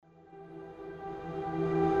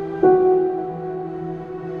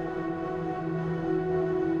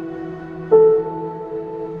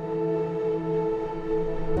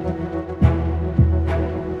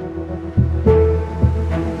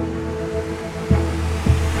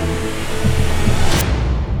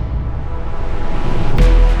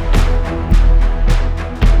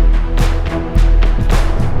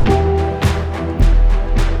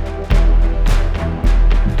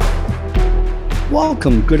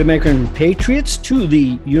Welcome, good American patriots, to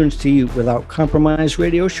the Unity Without Compromise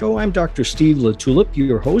radio show. I'm Dr. Steve LaTulip,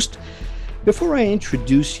 your host. Before I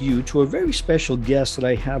introduce you to a very special guest that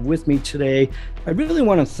I have with me today, I really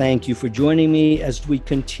want to thank you for joining me as we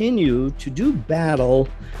continue to do battle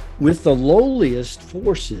with the lowliest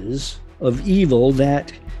forces of evil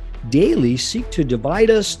that daily seek to divide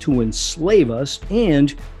us, to enslave us,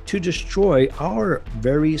 and to destroy our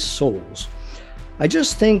very souls. I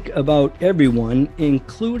just think about everyone,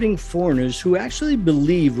 including foreigners, who actually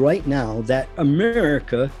believe right now that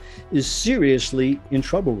America is seriously in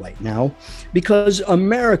trouble right now because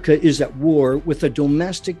America is at war with a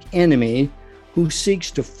domestic enemy who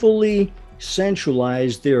seeks to fully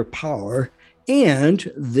centralize their power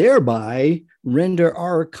and thereby render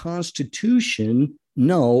our Constitution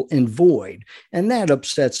null and void. And that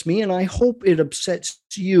upsets me, and I hope it upsets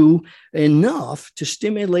you enough to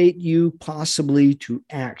stimulate you possibly to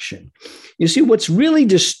action. You see, what's really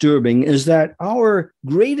disturbing is that our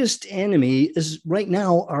greatest enemy is right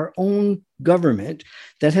now our own government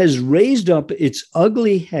that has raised up its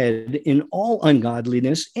ugly head in all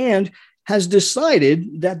ungodliness and has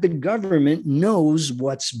decided that the government knows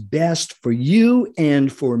what's best for you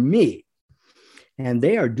and for me. And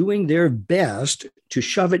they are doing their best to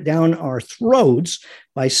shove it down our throats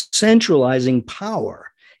by centralizing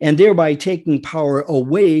power and thereby taking power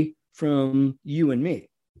away from you and me.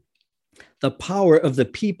 The power of the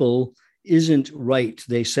people isn't right,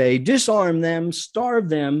 they say. Disarm them, starve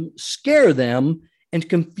them, scare them, and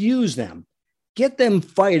confuse them. Get them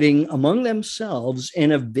fighting among themselves,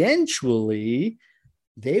 and eventually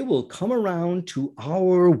they will come around to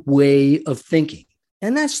our way of thinking.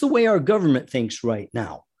 And that's the way our government thinks right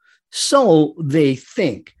now. So they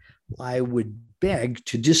think. I would beg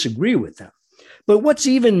to disagree with them. But what's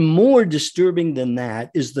even more disturbing than that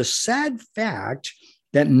is the sad fact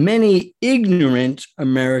that many ignorant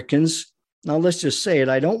Americans, now let's just say it,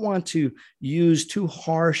 I don't want to use too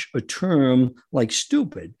harsh a term like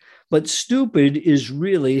stupid, but stupid is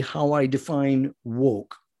really how I define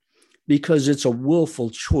woke, because it's a willful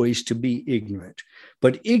choice to be ignorant.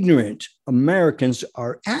 But ignorant Americans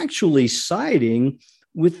are actually siding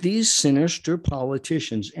with these sinister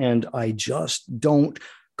politicians, and I just don't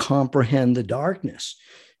comprehend the darkness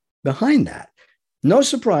behind that. No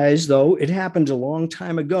surprise, though, it happened a long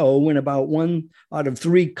time ago when about 1 out of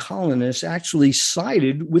 3 colonists actually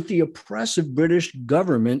sided with the oppressive British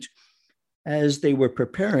government as they were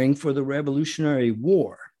preparing for the Revolutionary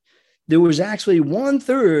War. There was actually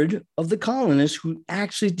 1/3 of the colonists who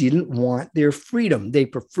actually didn't want their freedom. They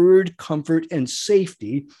preferred comfort and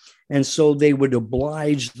safety, and so they would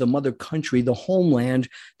oblige the mother country, the homeland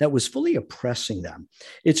that was fully oppressing them.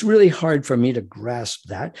 It's really hard for me to grasp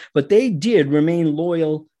that, but they did remain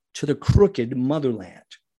loyal to the crooked motherland.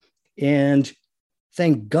 And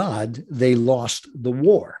thank God they lost the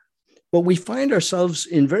war. But we find ourselves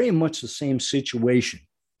in very much the same situation.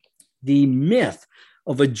 The myth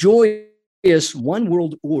of a joyous one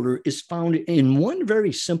world order is found in one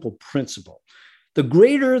very simple principle. The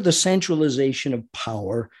greater the centralization of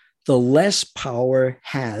power, the less power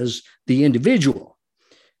has the individual.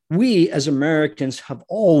 We as Americans have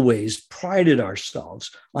always prided ourselves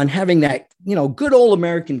on having that, good old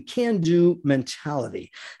American can-do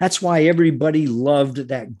mentality. That's why everybody loved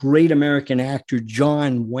that great American actor,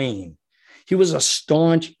 John Wayne. He was a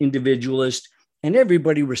staunch individualist, and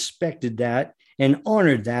everybody respected that and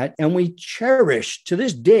honored that. And we cherish, to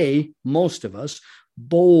this day, most of us,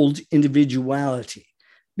 bold individuality,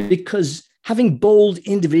 because having bold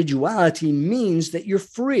individuality means that you're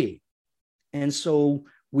free. And so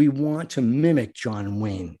we want to mimic John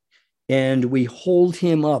Wayne, and we hold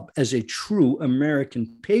him up as a true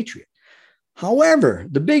American patriot. However,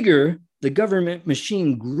 the bigger the government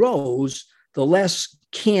machine grows, the less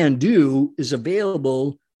can do is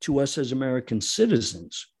available to us as American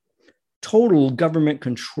citizens. Total government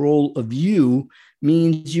control of you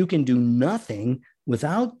means you can do nothing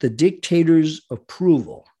without the dictator's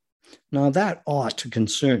approval. Now, that ought to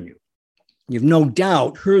concern you. You've no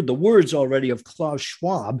doubt heard the words already of Klaus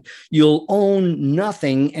Schwab: you'll own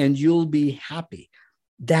nothing and you'll be happy.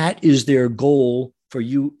 That is their goal for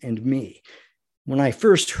you and me. When I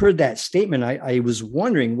first heard that statement, I was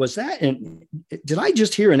wondering, did I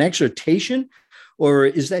just hear an exhortation, or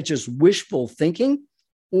is that just wishful thinking?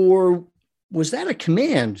 Or was that a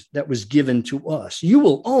command that was given to us? You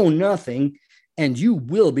will own nothing and you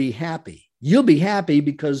will be happy. You'll be happy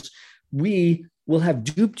because we will have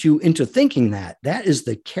duped you into thinking that. That is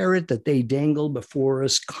the carrot that they dangle before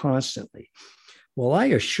us constantly. Well, I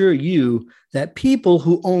assure you that people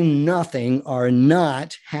who own nothing are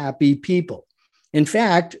not happy people. In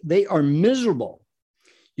fact, they are miserable.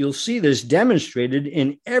 You'll see this demonstrated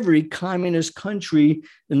in every communist country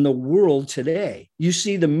in the world today. You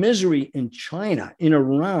see the misery in China, in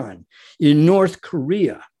Iran, in North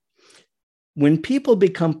Korea. When people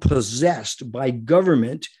become possessed by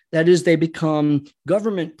government, that is, they become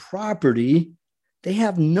government property, they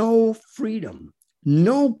have no freedom,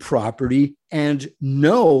 no property, and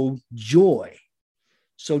no joy.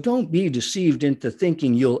 So don't be deceived into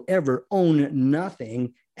thinking you'll ever own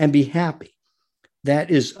nothing and be happy.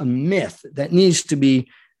 That is a myth that needs to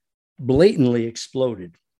be blatantly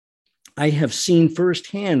exploded. I have seen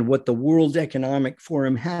firsthand what the World Economic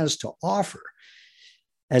Forum has to offer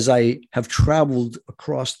as I have traveled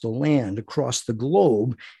across the land, across the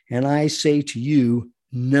globe, and I say to you,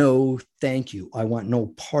 no, thank you. I want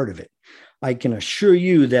no part of it. I can assure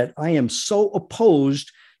you that I am so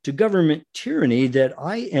opposed to government tyranny that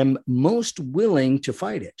I am most willing to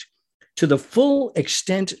fight it to the full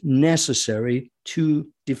extent necessary to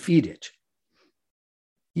defeat it.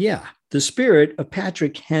 Yeah, the spirit of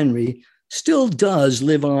Patrick Henry still does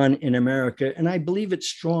live on in America, and I believe it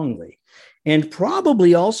strongly. And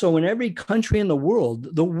probably also in every country in the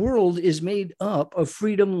world is made up of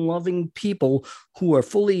freedom-loving people who are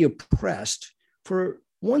fully oppressed for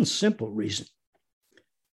one simple reason.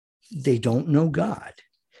 They don't know God.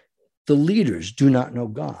 The leaders do not know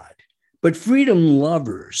God. But freedom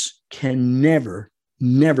lovers can never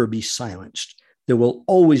be silenced. There will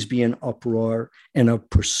always be an uproar and a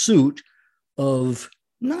pursuit of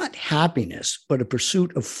not happiness, but a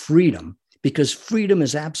pursuit of freedom, because freedom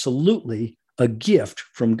is absolutely a gift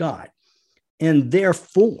from God. And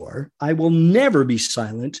therefore, I will never be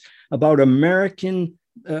silent about Americans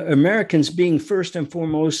being first and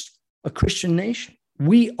foremost a Christian nation.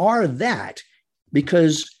 We are that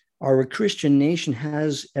because our Christian nation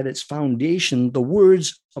has at its foundation the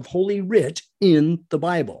words of Holy Writ in the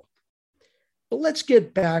Bible. But let's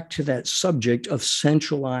get back to that subject of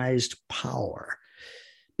centralized power,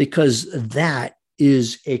 because that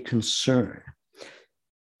is a concern.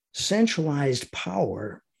 Centralized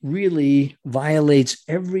power really violates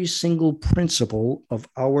every single principle of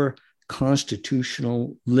our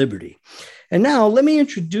constitutional liberty. And now let me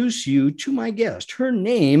introduce you to my guest. Her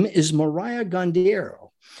name is Mariah Gondaro.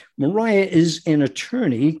 Mariah is an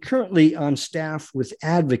attorney currently on staff with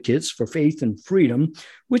Advocates for Faith and Freedom,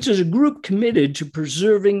 which is a group committed to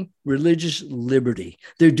preserving religious liberty.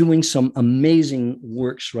 They're doing some amazing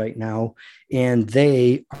works right now, and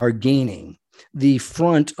they are gaining. The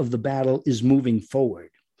front of the battle is moving forward.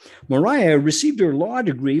 Mariah received her law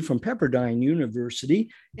degree from Pepperdine University,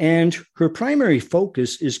 and her primary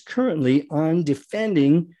focus is currently on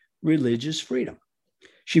defending religious freedom.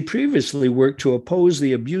 She previously worked to oppose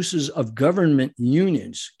the abuses of government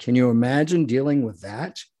unions. Can you imagine dealing with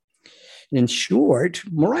that? In short,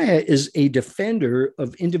 Mariah is a defender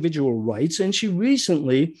of individual rights, and she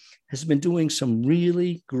recently has been doing some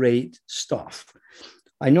really great stuff.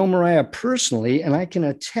 I know Mariah personally, and I can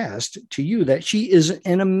attest to you that she is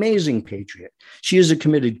an amazing patriot. She is a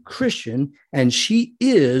committed Christian, and she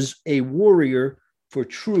is a warrior for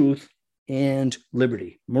truth and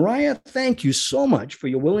liberty. Mariah, thank you so much for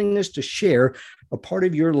your willingness to share a part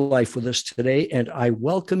of your life with us today, and I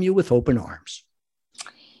welcome you with open arms.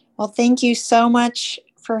 Well, thank you so much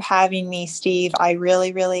for having me, Steve. I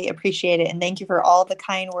really, really appreciate it, and thank you for all the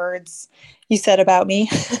kind words you said about me.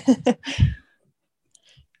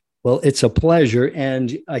 Well, it's a pleasure,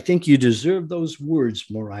 and I think you deserve those words,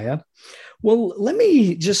 Mariah. Well, let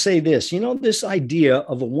me just say this. This idea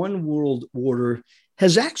of a one world order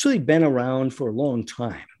has actually been around for a long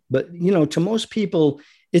time. But, to most people,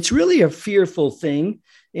 it's really a fearful thing,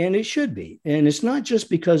 and it should be. And it's not just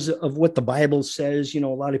because of what the Bible says. A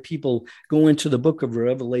lot of people go into the book of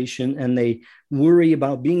Revelation and they worry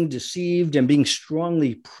about being deceived and being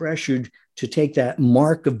strongly pressured to take that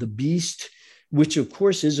mark of the beast, which of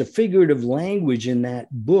course is a figurative language in that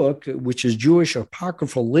book, which is Jewish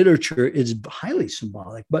apocryphal literature. It's highly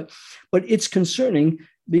symbolic, but it's concerning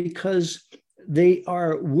because they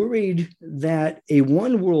are worried that a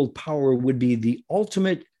one world power would be the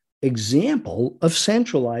ultimate example of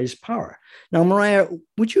centralized power. Now, Mariah,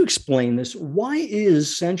 would you explain this? Why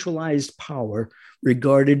is centralized power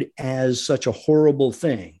regarded as such a horrible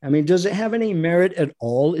thing? I mean, does it have any merit at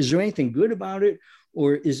all? Is there anything good about it?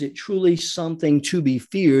 Or is it truly something to be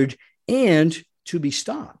feared and to be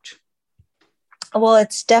stopped? Well,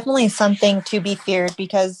 it's definitely something to be feared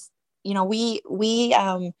because, we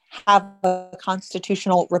have a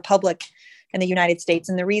constitutional republic in the United States.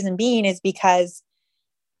 And the reason being is because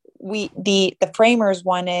the framers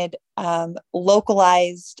wanted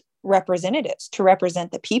localized representatives to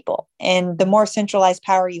represent the people. And the more centralized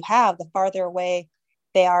power you have, the farther away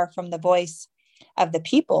they are from the voice of the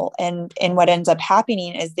people. And what ends up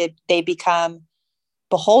happening is that they become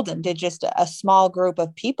beholden to just a small group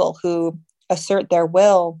of people who assert their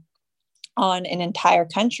will on an entire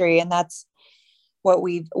country. And that's what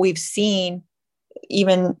we've seen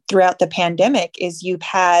even throughout the pandemic, is you've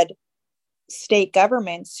had state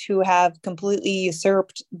governments who have completely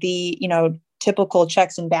usurped the, typical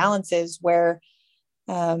checks and balances where,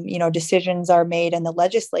 decisions are made in the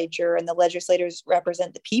legislature, and the legislators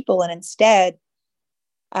represent the people. And instead,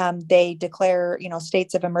 they declare,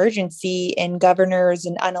 states of emergency, and governors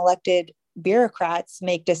and unelected bureaucrats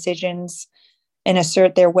make decisions and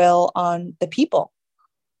assert their will on the people.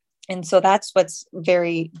 And so that's what's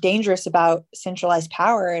very dangerous about centralized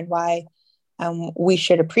power, and why we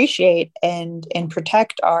should appreciate and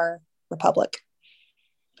protect our republic.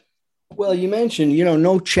 Well, you mentioned,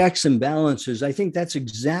 no checks and balances. I think that's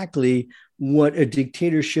exactly what a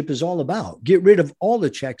dictatorship is all about. Get rid of all the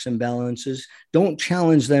checks and balances. Don't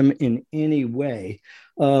challenge them in any way.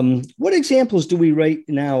 What examples do we right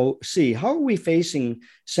now see? How are we facing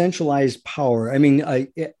centralized power? I mean,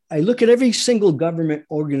 I look at every single government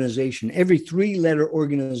organization, every three-letter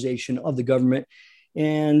organization of the government,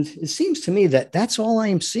 and it seems to me that that's all I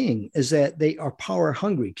am seeing, is that they are power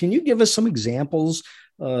hungry. Can you give us some examples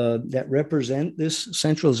that represent this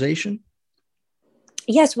centralization?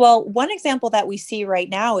 Yes. Well, one example that we see right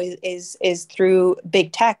now is through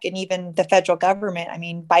big tech and even the federal government. I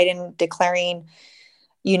mean, Biden declaring,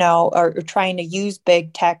 or trying to use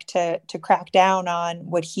big tech to crack down on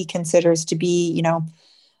what he considers to be,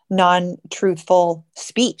 non-truthful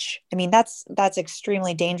speech. I mean, that's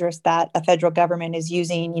extremely dangerous that a federal government is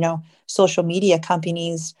using, social media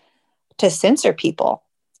companies to censor people.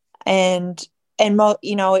 And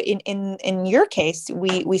in your case,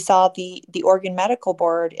 we saw the Oregon Medical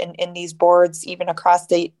Board and these boards, even across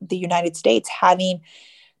the United States, having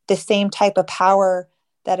the same type of power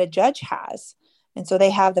that a judge has. And so they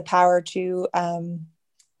have the power to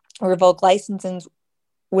revoke licenses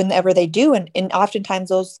whenever they do. And oftentimes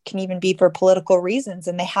those can even be for political reasons.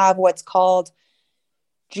 And they have what's called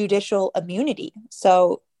judicial immunity.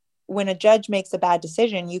 So when a judge makes a bad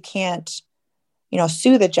decision, you can't,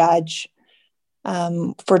 sue the judge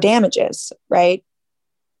for damages, right?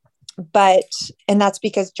 And that's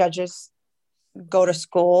because judges go to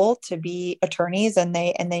school to be attorneys, and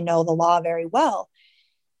they know the law very well.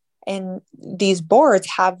 And these boards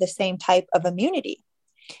have the same type of immunity.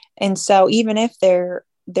 And so even if their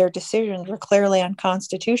decisions were clearly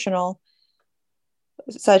unconstitutional,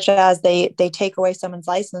 such as they take away someone's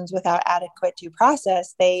license without adequate due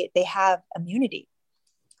process, they have immunity.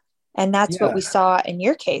 And that's what we saw in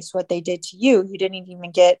your case, what they did to you. You didn't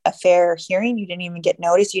even get a fair hearing. You didn't even get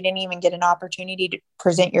notice. You didn't even get an opportunity to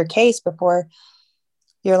present your case before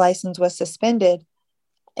your license was suspended.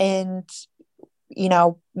 And,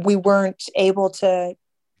 we weren't able to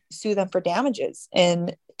sue them for damages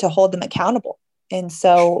and to hold them accountable. And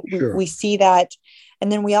so we see that.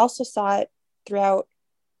 And then we also saw it throughout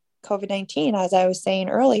COVID-19, as I was saying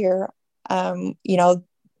earlier,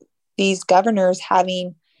 these governors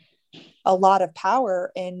having a lot of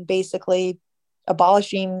power and basically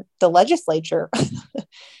abolishing the legislature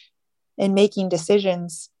and making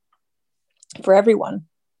decisions for everyone.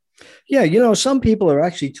 Yeah, some people are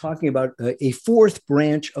actually talking about a fourth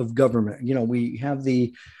branch of government. We have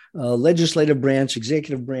the legislative branch,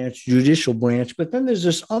 executive branch, judicial branch, but then there's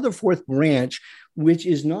this other fourth branch, which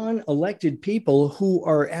is non-elected people who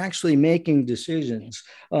are actually making decisions.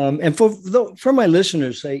 And for my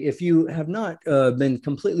listeners, say, if you have not been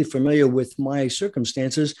completely familiar with my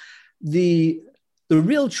circumstances, the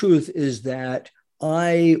real truth is that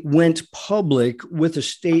I went public with a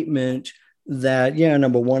statement that,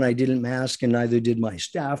 number one, I didn't mask and neither did my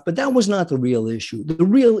staff, but that was not the real issue. The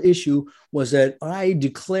real issue was that I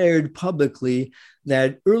declared publicly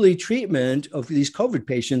that early treatment of these COVID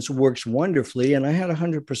patients works wonderfully, and I had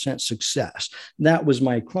 100% success. That was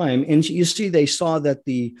my crime. And you see, they saw that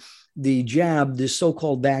the jab, this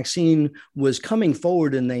so-called vaccine, was coming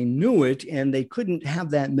forward, and they knew it, and they couldn't have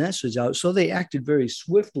that message out. So they acted very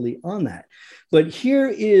swiftly on that. But here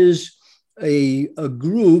is a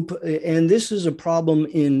group, and this is a problem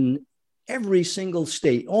in every single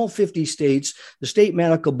state, all 50 states. The state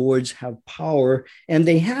medical boards have power, and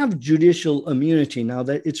they have judicial immunity. Now,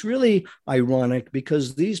 that it's really ironic,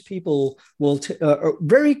 because these people will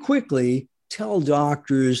very quickly tell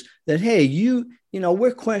doctors that, hey,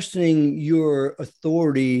 we're questioning your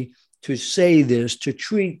authority to say this, to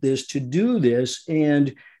treat this, to do this,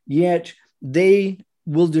 and yet they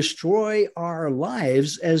will destroy our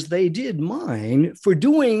lives, as they did mine, for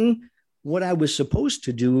doing what I was supposed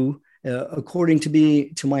to do according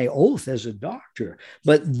to my oath as a doctor.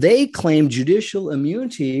 But they claim judicial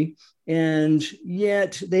immunity, and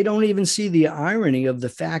yet they don't even see the irony of the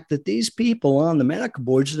fact that these people on the medical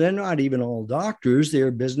boards, they're not even all doctors. They're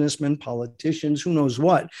businessmen, politicians, who knows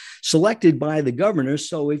what, selected by the governor.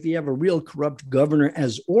 So if you have a real corrupt governor,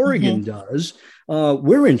 as Oregon does,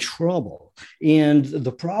 we're in trouble. And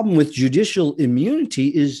the problem with judicial immunity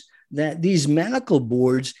is that these medical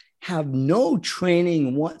boards have no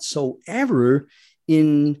training whatsoever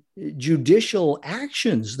in judicial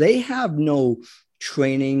actions. They have no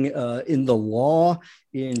training in the law,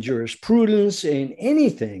 in jurisprudence, in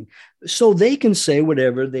anything. So they can say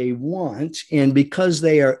whatever they want. And because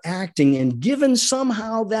they are acting and given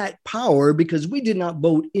somehow that power, because we did not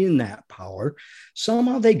vote in that power,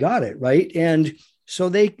 somehow they got it, right? And so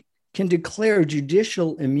they can declare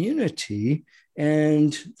judicial immunity.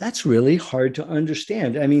 And that's really hard to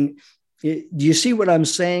understand. I mean, do you see what I'm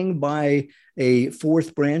saying by a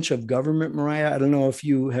fourth branch of government, Mariah? I don't know if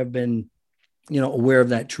you have been, aware of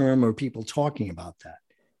that term or people talking about that.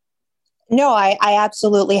 No, I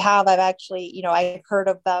absolutely have. I've actually, I've heard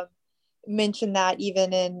of them mention that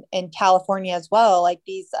even in California as well, like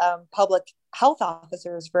these public health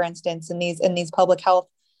officers, for instance, in these public health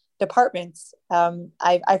departments.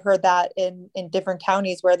 I've heard that in different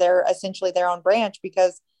counties where they're essentially their own branch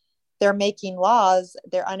because they're making laws.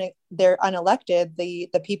 They're unelected.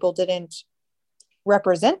 The people didn't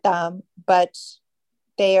represent them, but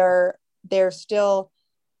they're still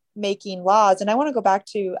making laws. And I want to go back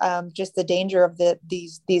to just the danger of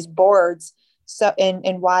these boards. So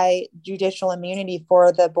and why judicial immunity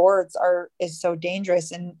for the boards is so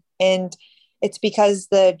dangerous. And it's because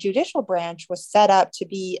the judicial branch was set up to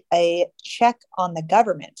be a check on the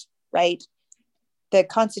government, right? The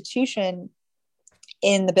Constitution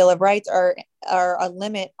in the Bill of Rights are a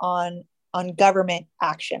limit on government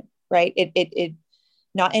action, right? It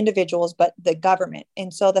not individuals, but the government.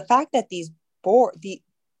 And so the fact that the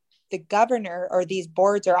governor or these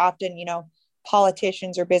boards are often,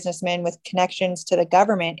 politicians or businessmen with connections to the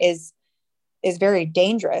government is very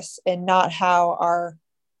dangerous and not how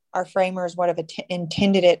our framers would have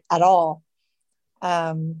intended it at all.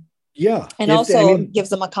 And also gives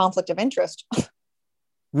them a conflict of interest.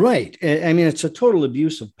 Right. I mean, it's a total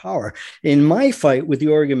abuse of power. In my fight with the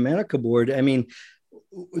Oregon Medical Board, I mean,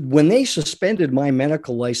 when they suspended my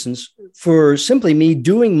medical license for simply me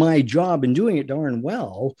doing my job and doing it darn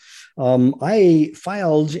well, I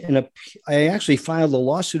actually filed a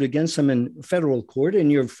lawsuit against them in federal court,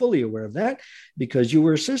 and you're fully aware of that because you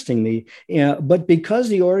were assisting me. But because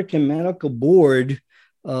the Oregon Medical Board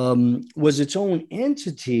was its own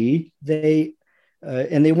entity, they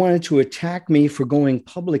wanted to attack me for going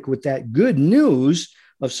public with that good news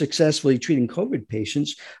of successfully treating COVID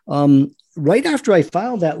patients. Right after I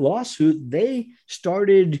filed that lawsuit, they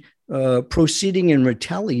started proceeding in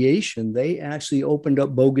retaliation. They actually opened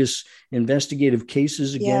up bogus investigative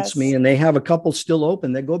cases against me, and they have a couple still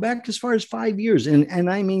open that go back as far as 5 years. And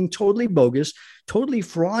I mean, totally bogus, totally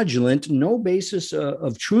fraudulent, no basis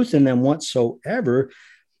of truth in them whatsoever.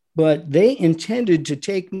 But they intended to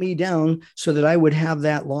take me down so that I would have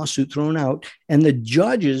that lawsuit thrown out. And the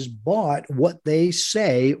judges bought what they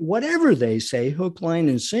say, whatever they say, hook, line,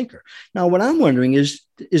 and sinker. Now, what I'm wondering is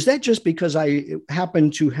that just because I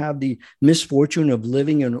happen to have the misfortune of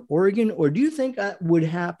living in Oregon, or do you think that would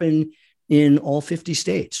happen in all 50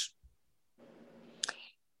 states?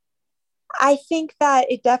 I think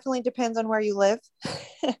that it definitely depends on where you live,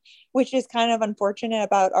 which is kind of unfortunate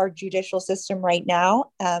about our judicial system right now,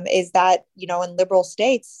 is that, in liberal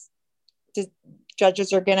states,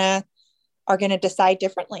 judges are gonna decide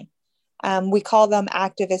differently. We call them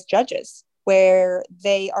activist judges, where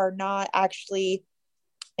they are not actually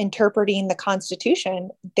interpreting the Constitution.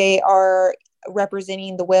 They are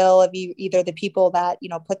representing the will of either the people that,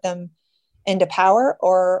 put them into power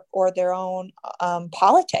or their own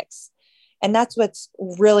politics. And that's what's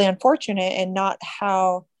really unfortunate, and not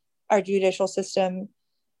how our judicial system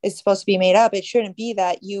is supposed to be made up. It shouldn't be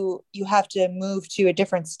that you have to move to a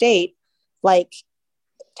different state like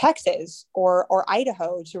Texas or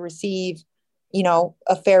Idaho to receive,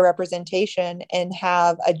 a fair representation and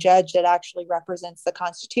have a judge that actually represents the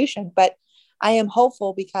Constitution. But I am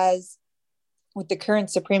hopeful because with the current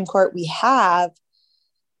Supreme Court we have,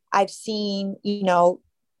 I've seen,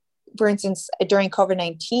 for instance, during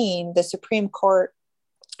COVID-19, the Supreme Court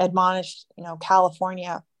admonished,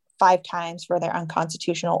 California 5 times for their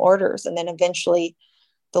unconstitutional orders. And then eventually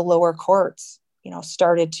the lower courts,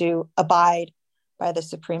 started to abide by the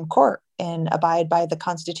Supreme Court and abide by the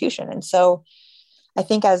Constitution. And so I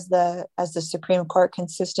think as the Supreme Court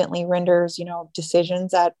consistently renders,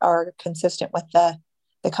 decisions that are consistent with the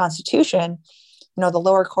Constitution, the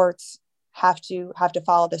lower courts have to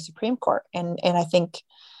follow the Supreme Court, and I think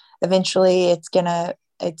eventually it's gonna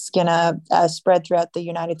spread throughout the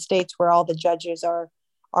United States, where all the judges are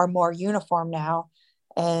more uniform now,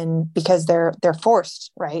 and because they're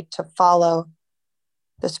forced, right, to follow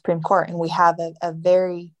the Supreme Court. And we have a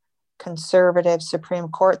very conservative Supreme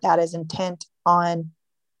Court that is intent on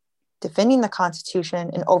defending the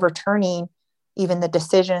Constitution and overturning even the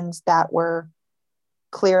decisions that were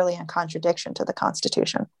clearly in contradiction to the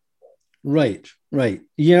Constitution. Right.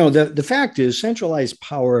 The fact is, centralized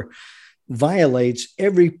power violates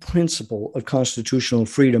every principle of constitutional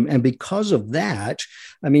freedom. And because of that,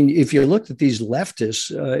 I mean, if you look at these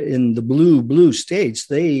leftists in the blue states,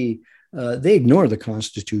 they ignore the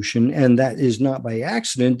Constitution, and that is not by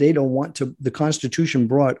accident. They don't want the Constitution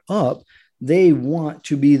brought up. They want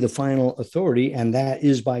to be the final authority, and that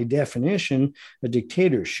is by definition a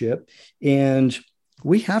dictatorship. And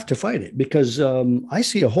we have to fight it, because I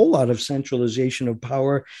see a whole lot of centralization of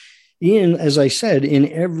power as I said,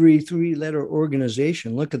 in every three-letter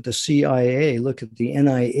organization. Look at the CIA, look at the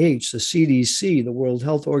NIH, the CDC, the World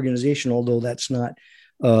Health Organization, although that's not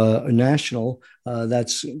national.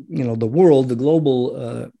 That's, the world, the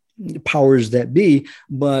global powers that be.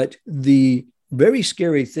 But the very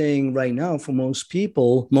scary thing right now for most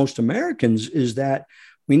people, most Americans, is that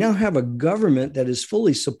we now have a government that is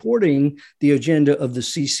fully supporting the agenda of the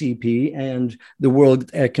CCP and the World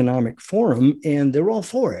Economic Forum, and they're all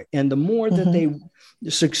for it. And the more that they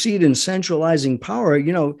succeed in centralizing power,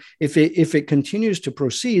 if it continues to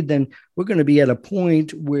proceed, then we're going to be at a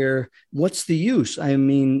point where what's the use? I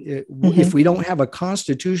mean, if we don't have a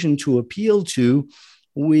constitution to appeal to,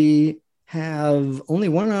 we have only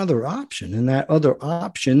one other option, and that other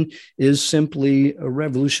option is simply a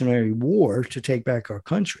revolutionary war to take back our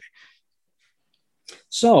country.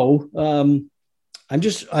 So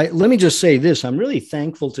let me just say this. I'm really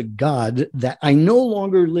thankful to God that I no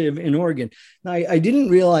longer live in Oregon. Now, I didn't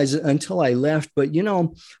realize it until I left, but,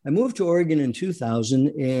 I moved to Oregon in 2000,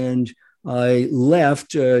 and I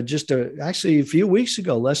left actually a few weeks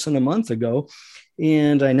ago, less than a month ago.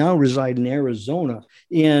 And I now reside in Arizona.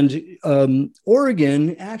 And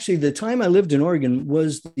Oregon, actually, the time I lived in Oregon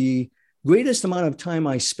was the greatest amount of time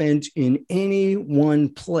I spent in any one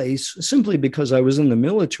place, simply because I was in the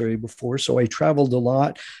military before. So I traveled a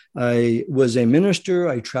lot. I was a minister.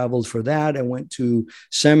 I traveled for that. I went to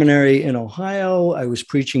seminary in Ohio. I was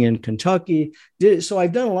preaching in Kentucky. So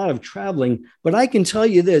I've done a lot of traveling. But I can tell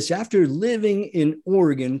you this, after living in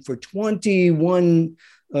Oregon for 21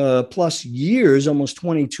 plus years, almost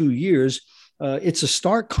 22 years, it's a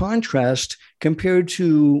stark contrast compared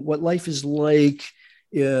to what life is like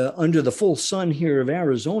under the full sun here of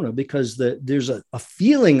Arizona, because there's a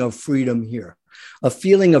feeling of freedom here, a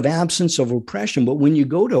feeling of absence of oppression. But when you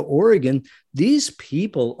go to Oregon, these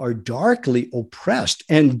people are darkly oppressed.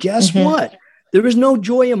 And guess what? There is no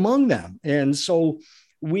joy among them. And so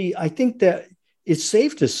I think that it's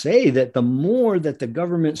safe to say that the more that the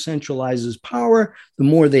government centralizes power, the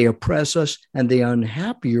more they oppress us, and the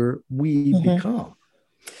unhappier we become.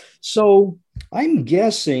 So I'm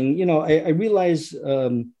guessing, I realize,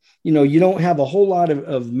 you don't have a whole lot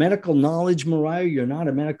of medical knowledge, Mariah. You're not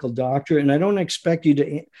a medical doctor, and I don't expect you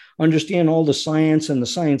to understand all the science and the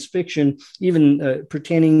science fiction, even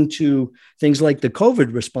pertaining to things like the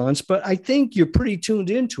COVID response. But I think you're pretty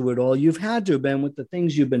tuned into it all. You've had to have been with the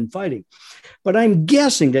things you've been fighting. But I'm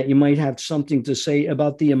guessing that you might have something to say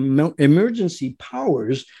about the emergency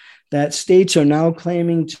powers that states are now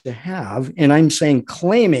claiming to have, and I'm saying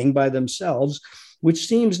claiming by themselves, which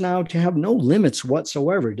seems now to have no limits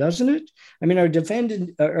whatsoever, doesn't it? I mean, our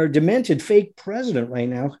demented fake president right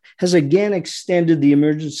now has again extended the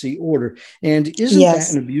emergency order. And isn't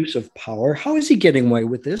that an abuse of power? How is he getting away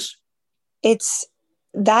with this?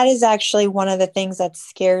 That is actually one of the things that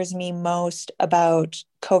scares me most about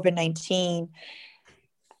COVID-19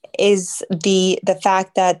 is the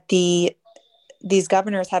fact that these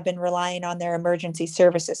governors have been relying on their emergency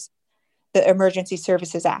services, the Emergency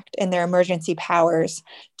Services Act, and their emergency powers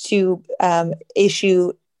to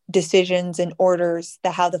issue decisions and orders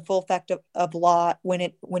that have the full effect of law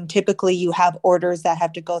when typically you have orders that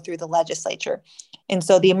have to go through the legislature. And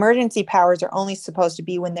so the emergency powers are only supposed to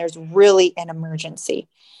be when there's really an emergency.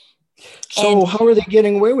 So how are they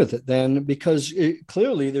getting away with it then? Because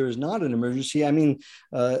clearly there is not an emergency. I mean,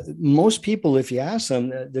 most people, if you ask them,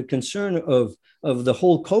 the concern of the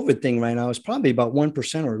whole COVID thing right now is probably about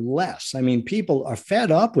 1% or less. I mean, people are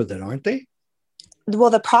fed up with it, aren't they? Well,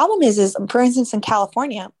 the problem is for instance, in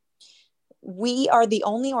California, we are the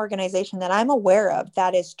only organization that I'm aware of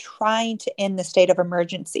that is trying to end the state of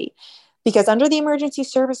emergency, because under the Emergency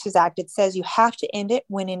Services Act, it says you have to end it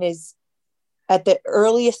when it is at the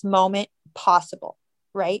earliest moment possible,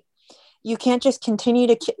 right? You can't just continue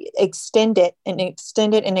to extend it and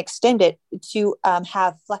extend it and extend it to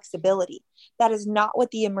have flexibility. That is not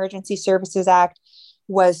what the Emergency Services Act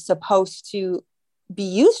was supposed to be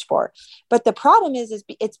used for. But the problem is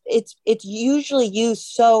it's usually used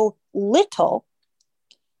so little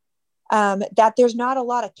that there's not a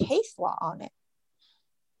lot of case law on it.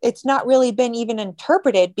 It's not really been even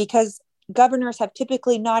interpreted because governors have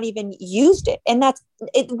typically not even used it. And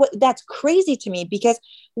that's crazy to me, because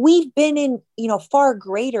we've been in, far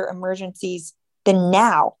greater emergencies than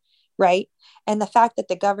now, right? And the fact that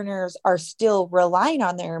the governors are still relying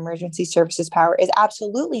on their emergency services power is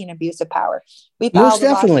absolutely an abuse of power. We filed a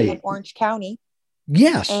lawsuit in Orange County.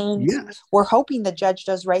 Yes. And we're hoping the judge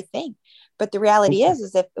does right thing. But the reality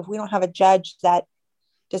is if we don't have a judge that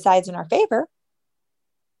decides in our favor,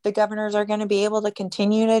 the governors are going to be able to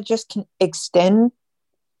continue to just extend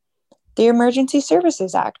the Emergency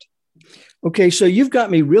Services Act. Okay, so you've got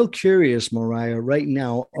me real curious, Mariah, right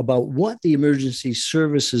now about what the Emergency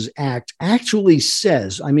Services Act actually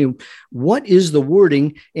says. I mean, what is the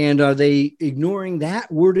wording, and are they ignoring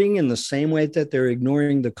that wording in the same way that they're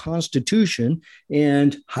ignoring the Constitution?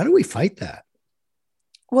 And how do we fight that?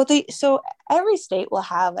 Well, so every state will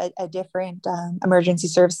have a different Emergency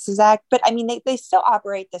Services Act, but I mean, they still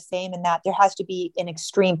operate the same in that there has to be an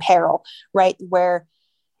extreme peril, right? Where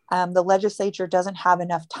the legislature doesn't have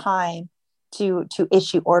enough time to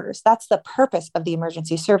issue orders. That's the purpose of the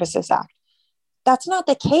Emergency Services Act. That's not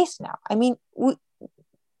the case now. I mean,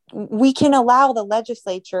 we can allow the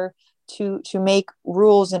legislature to make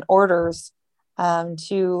rules and orders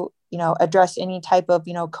to address any type of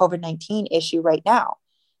COVID-19 issue right now.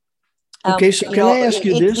 Okay, so can I ask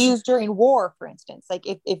you this? It's used during war, for instance. Like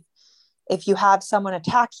if you have someone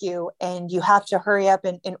attack you and you have to hurry up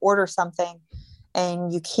and order something,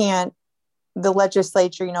 and you can't, the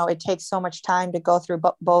legislature, it takes so much time to go through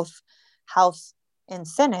both House and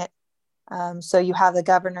Senate. So you have the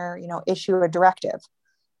governor, issue a directive.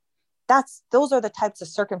 Those are the types of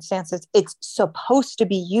circumstances it's supposed to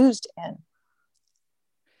be used in.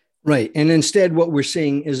 Right. And instead, what we're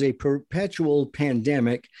seeing is a perpetual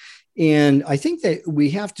pandemic. And I think that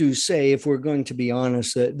we have to say, if we're going to be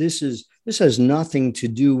honest, that this has nothing to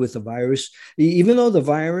do with the virus, even though the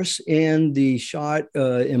virus and the shot,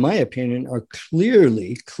 in my opinion, are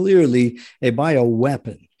clearly a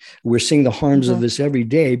bioweapon. We're seeing the harms of this every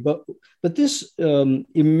day. But this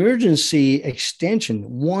emergency extension,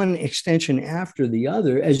 one extension after the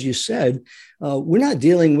other, as you said, we're not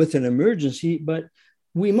dealing with an emergency, but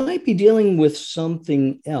we might be dealing with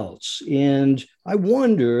something else. And I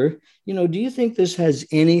wonder, do you think this has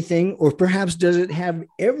anything, or perhaps does it have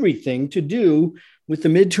everything to do with the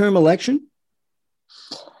midterm election?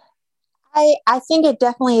 I think it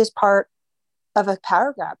definitely is part of a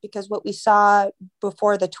power grab, because what we saw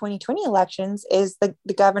before the 2020 elections is the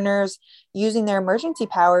governors using their emergency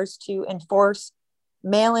powers to enforce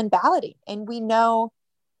mail-in balloting. And we know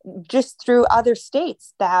just through other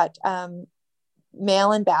states that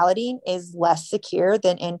mail-in balloting is less secure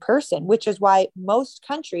than in person, which is why most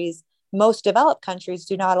developed countries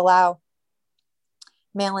do not allow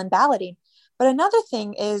mail-in balloting. But another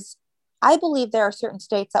thing is, I believe there are certain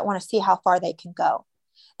states that want to see how far they can go.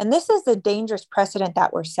 And this is the dangerous precedent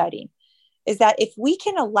that we're setting, is that if we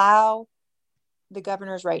can allow the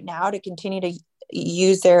governors right now to continue to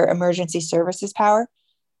use their emergency services power,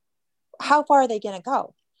 how far are they going to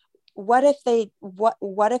go? What if they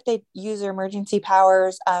use their emergency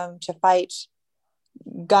powers to fight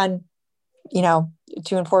to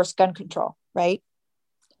enforce gun control, right?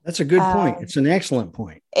 That's a good point. It's an excellent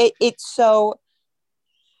point.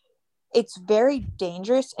 It's very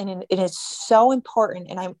dangerous, and it is so important.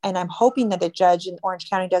 And I'm hoping that the judge in Orange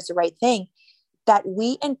County does the right thing, that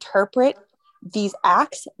we interpret these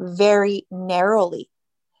acts very narrowly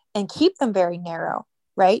and keep them very narrow,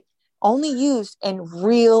 right? Only used in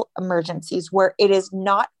real emergencies where it is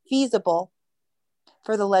not feasible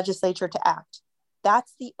for the legislature to act.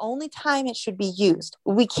 That's the only time it should be used.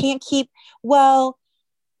 We can't keep, no,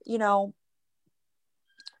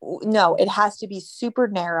 it has to be super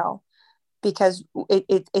narrow, because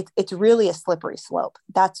it's really a slippery slope.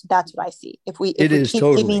 That's what I see. If we keep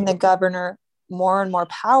giving the governor more and more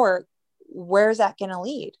power, where's that going to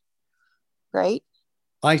lead? Right?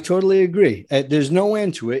 I totally agree. There's no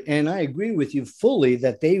end to it. And I agree with you fully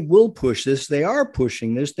that they will push this. They are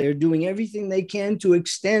pushing this. They're doing everything they can to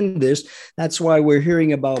extend this. That's why we're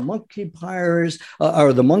hearing about monkeypox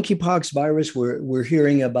or the monkeypox virus. We're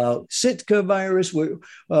hearing about Sitka virus.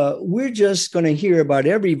 We're just going to hear about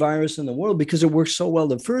every virus in the world because it worked so well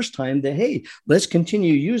the first time that, hey, let's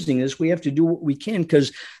continue using this. We have to do what we can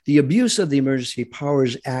because the abuse of the Emergency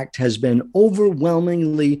Powers Act has been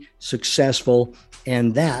overwhelmingly successful,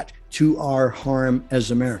 and that to our harm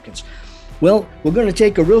as Americans. Well, we're going to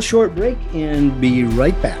take a real short break and be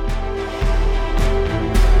right back.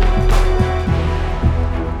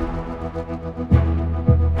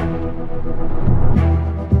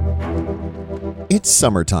 It's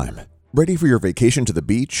summertime. Ready for your vacation to the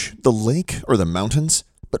beach, the lake, or the mountains?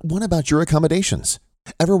 But what about your accommodations?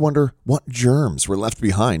 Ever wonder what germs were left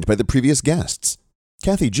behind by the previous guests?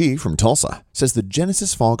 Kathy G. from Tulsa says the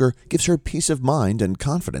Genesis Fogger gives her peace of mind and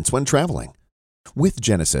confidence when traveling. With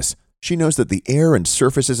Genesis, she knows that the air and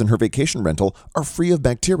surfaces in her vacation rental are free of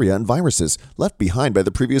bacteria and viruses left behind by the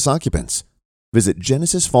previous occupants. Visit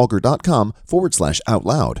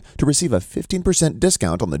genesisfogger.com/OutLoud to receive a 15%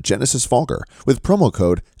 discount on the Genesis Fogger with promo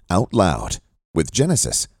code OUTLOUD. With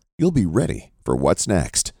Genesis, you'll be ready for what's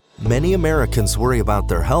next. Many Americans worry about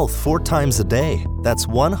their health 4 times a day. That's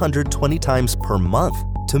 120 times per month.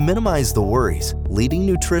 To minimize the worries, leading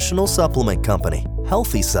nutritional supplement company,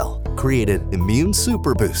 Healthy Cell, created Immune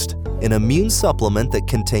Super Boost, an immune supplement that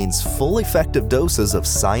contains full effective doses of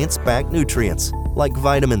science-backed nutrients like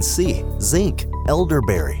vitamin C, zinc,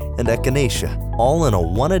 elderberry, and echinacea, all in a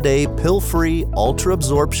 1-a-day pill-free,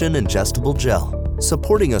 ultra-absorption ingestible gel.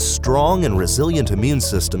 Supporting a strong and resilient immune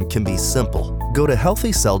system can be simple. Go to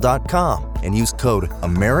healthycell.com and use code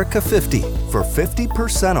AMERICA50 for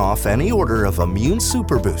 50% off any order of Immune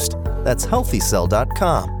Super Boost. That's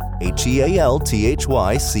healthycell.com,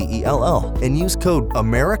 HEALTHYCELL, and use code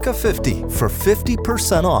AMERICA50 for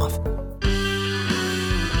 50% off.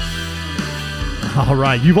 All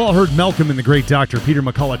right, you've all heard Malcolm and the great Dr. Peter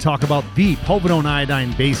McCullough talk about the povidone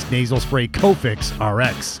iodine-based nasal spray Cofix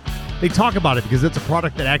RX. They talk about it because it's a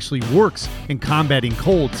product that actually works in combating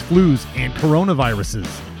colds, flus, and coronaviruses.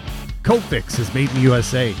 Cofix is made in the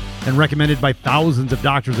USA and recommended by thousands of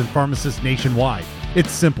doctors and pharmacists nationwide. It's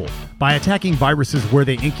simple. By attacking viruses where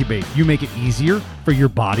they incubate, you make it easier for your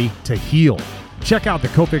body to heal. Check out the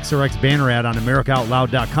Cofix RX banner ad on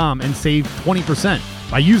AmericaOutloud.com and save 20%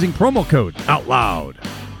 by using promo code OUTLOUD.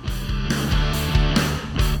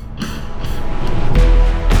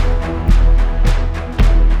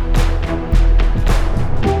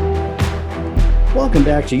 Welcome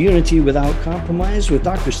back to Unity Without Compromise with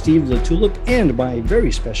Dr. Steve LaTulip and my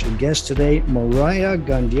very special guest today, Mariah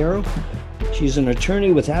Gandiero. She's an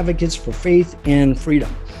attorney with Advocates for Faith and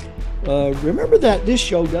Freedom. Remember that this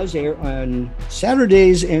show does air on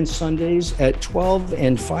Saturdays and Sundays at 12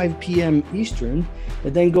 and 5 p.m. Eastern.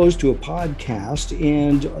 It then goes to a podcast,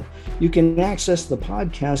 and you can access the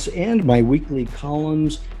podcast and my weekly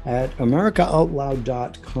columns at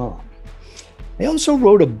AmericaOutloud.com. I also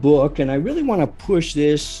wrote a book, and I really want to push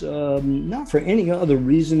this, not for any other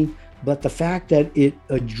reason, but the fact that it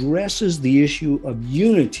addresses the issue of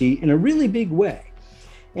unity in a really big way.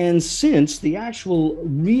 And since the actual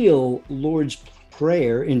real Lord's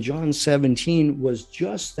Prayer in John 17 was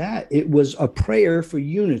just that, it was a prayer for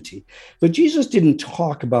unity. But Jesus didn't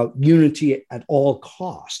talk about unity at all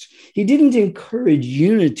cost. He didn't encourage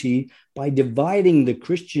unity by dividing the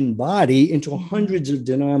Christian body into hundreds of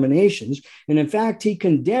denominations. And in fact, he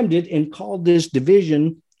condemned it and called this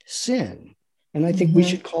division sin. And I think we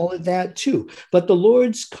should call it that too. But the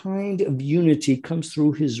Lord's kind of unity comes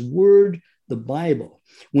through his word, the Bible.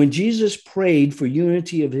 When Jesus prayed for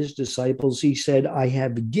unity of his disciples, he said, I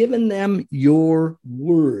have given them your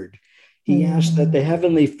word. He asked that the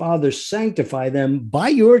Heavenly Father sanctify them by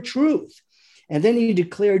your truth. And then he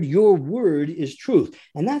declared your word is truth.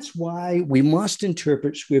 And that's why we must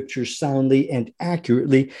interpret scripture soundly and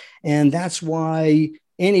accurately. And that's why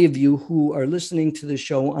any of you who are listening to the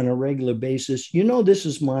show on a regular basis, you know this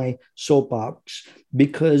is my soapbox,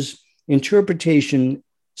 because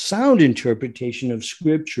sound interpretation of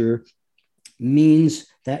scripture means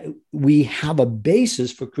that we have a basis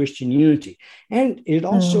for Christian unity. And it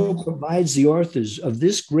also provides the authors of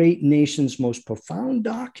this great nation's most profound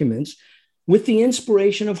documents with the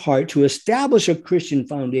inspiration of heart to establish a Christian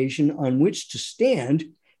foundation on which to stand.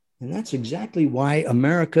 And that's exactly why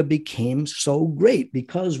America became so great,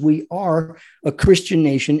 because we are a Christian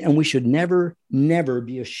nation, and we should never, never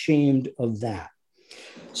be ashamed of that.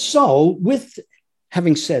 So with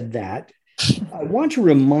having said that, I want to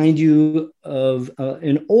remind you of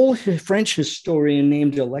an old French historian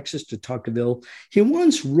named Alexis de Tocqueville. He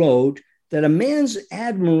once wrote that a man's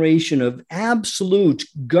admiration of absolute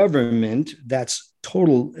government, that's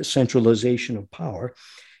total centralization of power,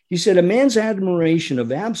 he said, a man's admiration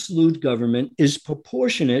of absolute government is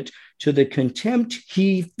proportionate to the contempt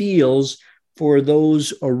he feels for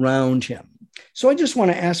those around him. So I just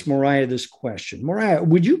want to ask Mariah this question. Mariah,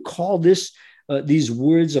 would you call these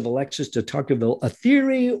words of Alexis de Tocqueville a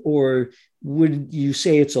theory, or would you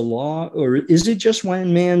say it's a law, or is it just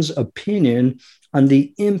one man's opinion on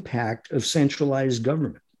the impact of centralized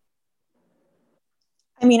government?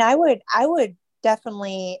 I mean, I would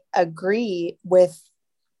definitely agree with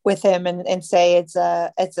him and say it's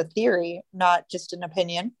a theory, not just an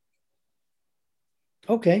opinion.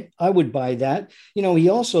 Okay, I would buy that. He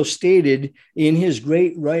also stated in his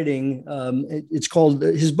great writing,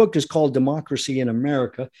 his book is called Democracy in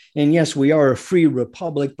America. And yes, we are a free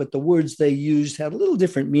republic, but the words they used had a little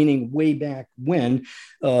different meaning way back when.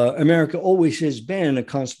 America always has been a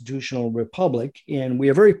constitutional republic, and we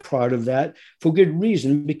are very proud of that for good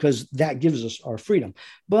reason, because that gives us our freedom.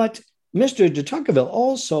 But Mr. de Tocqueville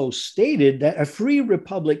also stated that a free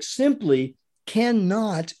republic simply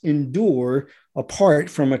cannot endure apart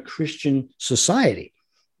from a Christian society.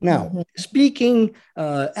 Now, speaking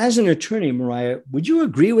as an attorney, Mariah, would you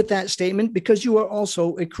agree with that statement? Because you are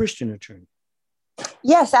also a Christian attorney.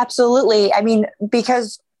 Yes, absolutely. I mean,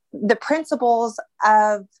 because the principles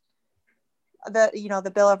of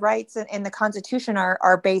the Bill of Rights and the Constitution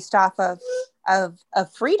are based off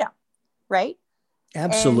of freedom, right?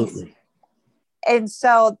 Absolutely. And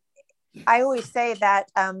so I always say that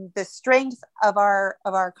the strength of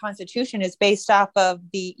our Constitution is based off of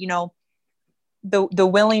the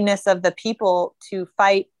willingness of the people to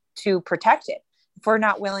fight to protect it. If we're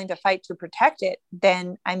not willing to fight to protect it,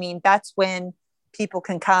 then I mean that's when people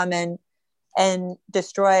can come and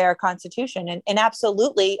destroy our Constitution. And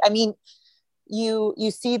absolutely, I mean, you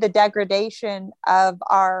see the degradation of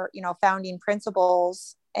our founding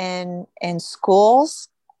principles in schools,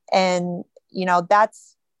 and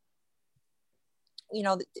that's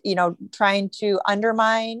trying to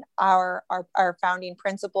undermine our founding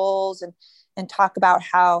principles and talk about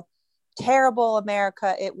how terrible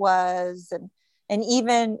America it was, and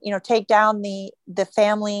even take down the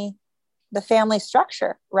family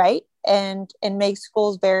structure, right, and make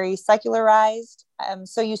schools very secularized.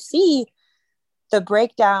 So you see the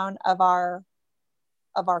breakdown of our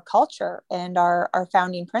culture and our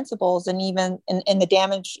founding principles, and even in the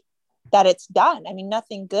damage that it's done. I mean,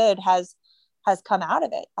 nothing good has come out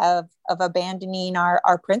of it, of abandoning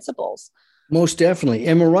our principles. Most definitely.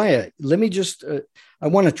 And Mariah, let me just, I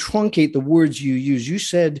want to truncate the words you use. You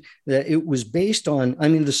said that it was based on,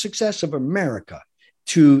 the success of America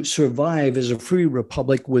to survive as a free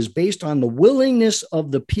republic was based on the willingness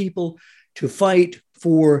of the people to fight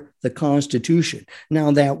for the Constitution.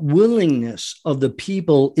 Now, that willingness of the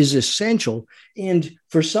people is essential. And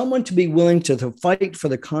for someone to be willing to fight for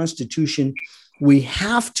the Constitution, we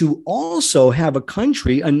have to also have a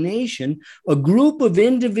country, a nation, a group of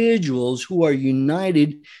individuals who are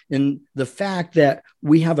united in the fact that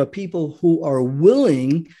we have a people who are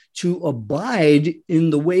willing to abide in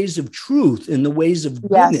the ways of truth, in the ways of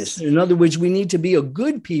goodness. Yes. In other words, we need to be a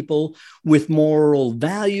good people with moral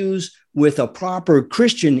values, with a proper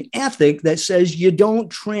Christian ethic that says you don't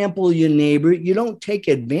trample your neighbor, you don't take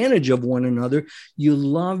advantage of one another, you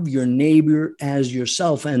love your neighbor as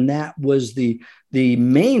yourself. And that was the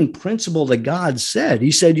main principle that God said.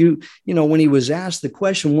 He said, when he was asked the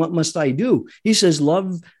question, what must I do? He says,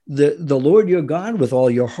 love the Lord your God with all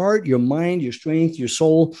your heart, your mind, your strength, your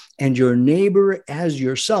soul, and your neighbor as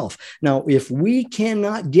yourself. Now, if we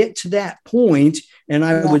cannot get to that point, and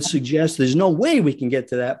I would suggest there's no way we can get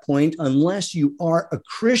to that point unless you are a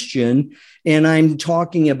Christian, and I'm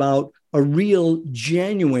talking about a real,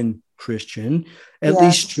 genuine Christian, at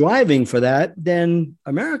least striving for that, then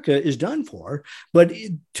America is done for. But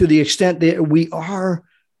to the extent that we are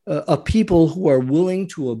a people who are willing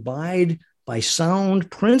to abide by sound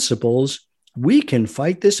principles, we can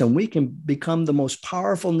fight this and we can become the most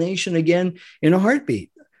powerful nation again in a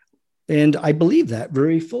heartbeat. And I believe that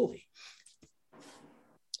very fully.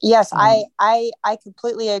 Yes, I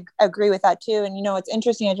completely agree with that too. And, it's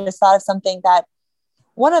interesting. I just thought of something that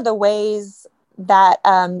one of the ways that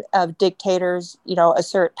of dictators,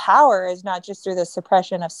 assert power is not just through the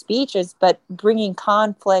suppression of speeches, but bringing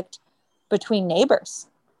conflict between neighbors,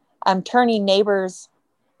 turning neighbors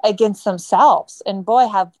against themselves. And boy,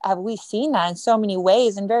 have we seen that in so many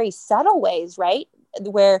ways, in very subtle ways, right?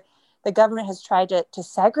 Where the government has tried to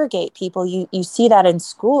segregate people. You see that in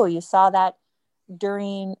school. You saw that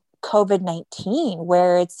during COVID-19,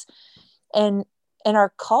 where it's and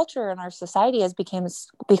our culture and our society has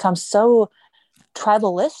become so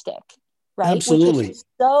tribalistic, right? Absolutely. Which is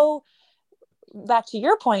so, back to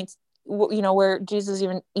your point, where Jesus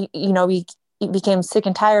even, he became sick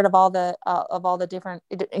and tired of all the different,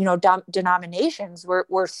 denominations.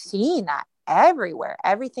 We're seeing that everywhere.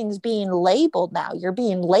 Everything's being labeled now. You're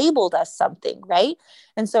being labeled as something, right?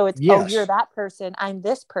 And so it's, Yes. oh, you're that person, I'm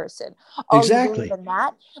this person. Oh, Exactly. you believe in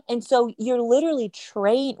that. And so you're literally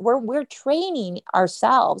we're training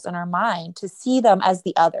ourselves and our mind to see them as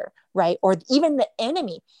the other, right? Or even the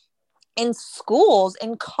enemy. In schools,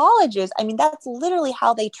 in colleges, I mean, that's literally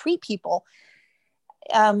how they treat people.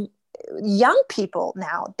 Young people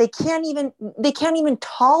now, they can't even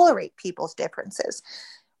tolerate people's differences.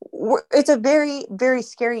 It's a very, very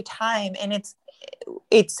scary time, and it's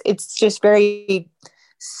just very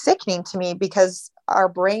sickening to me, because our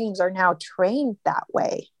brains are now trained that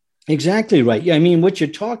way. Exactly right. Yeah, I mean, what you're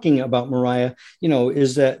talking about, Mariah,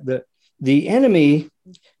 is that the enemy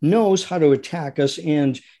knows how to attack us.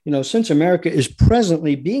 And, since America is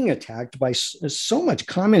presently being attacked by so much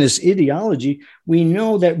communist ideology, we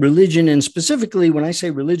know that religion, and specifically when I say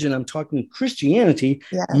religion, I'm talking Christianity,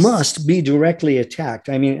 Yes. must be directly attacked.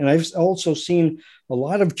 I mean, and I've also seen a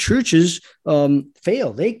lot of churches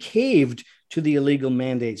fail. They caved to the illegal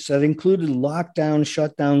mandates that included lockdown,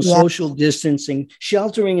 shutdown, social distancing,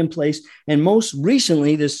 sheltering in place, and most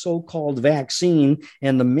recently, this so-called vaccine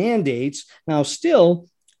and the mandates. Now, still,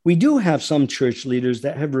 we do have some church leaders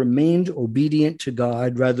that have remained obedient to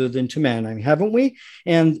God rather than to man. I mean, haven't we?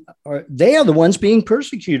 And they are the ones being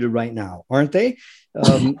persecuted right now, aren't they?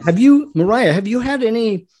 Mariah, have you had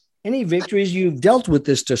any victories? You've dealt with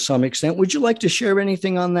this to some extent. Would you like to share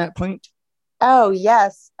anything on that point? Oh,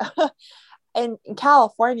 yes. In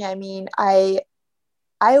California, I mean, I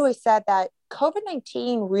always said that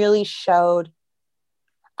COVID-19 really showed,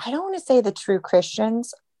 I don't want to say the true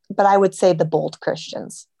Christians, but I would say the bold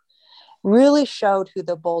Christians really showed who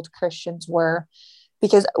the bold Christians were,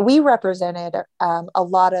 because we represented a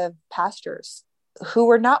lot of pastors who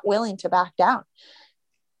were not willing to back down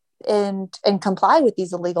and comply with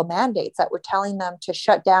these illegal mandates that were telling them to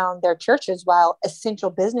shut down their churches while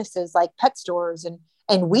essential businesses like pet stores and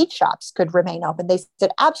weed shops could remain open. They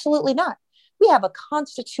said, absolutely not. We have a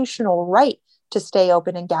constitutional right to stay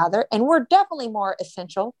open and gather, and we're definitely more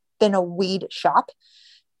essential than a weed shop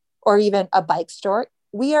or even a bike store.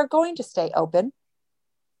 We are going to stay open.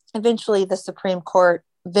 Eventually, the Supreme Court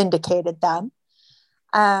vindicated them.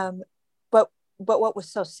 But what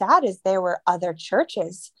was so sad is there were other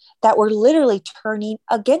churches that were literally turning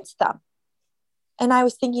against them. And I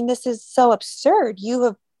was thinking, this is so absurd.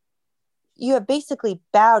 You have basically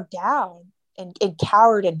bowed down and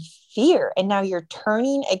cowered in fear. And now you're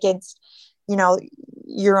turning against,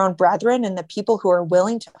 your own brethren and the people who are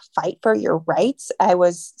willing to fight for your rights. I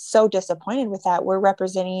was so disappointed with that. We're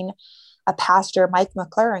representing a pastor, Mike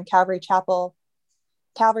McClure, in Calvary Chapel,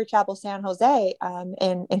 San Jose,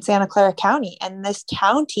 in Santa Clara County. And this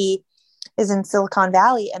county is in Silicon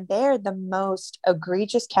Valley, and they're the most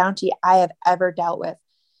egregious county I have ever dealt with.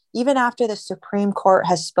 Even after the Supreme Court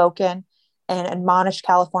has spoken and admonished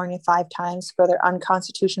California 5 times for their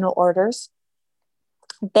unconstitutional orders,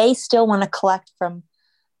 they still want to collect from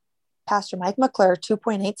Pastor Mike McClure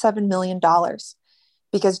 $2.87 million,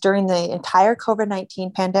 because during the entire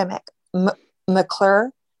COVID-19 pandemic,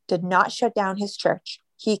 McClure did not shut down his church.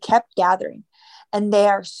 He kept gathering, and they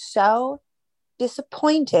are so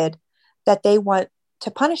disappointed that they want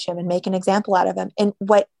to punish him and make an example out of him. And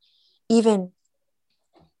what even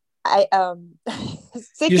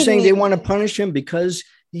you're saying they want to punish him because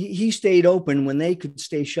he stayed open when they could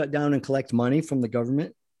stay shut down and collect money from the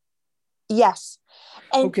government? Yes.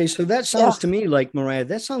 And, okay, so that sounds to me like, Mariah,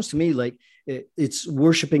 it's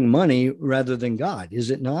worshiping money rather than God,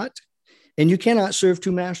 is it not? And you cannot serve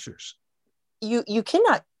two masters. You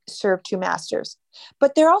cannot serve two masters,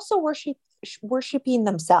 but they're also worshiping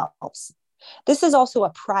themselves. This is also a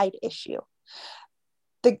pride issue.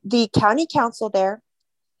 The county council there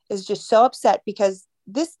is just so upset because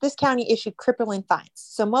this county issued crippling fines.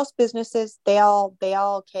 So most businesses, they all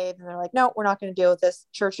caved, and they're like, no, we're not going to deal with this.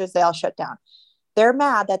 Churches, they all shut down. They're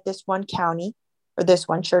mad that this one county or this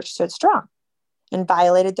one church stood strong and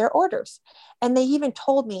violated their orders. And they even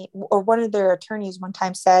told me, or one of their attorneys one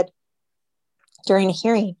time said during a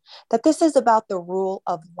hearing, that this is about the rule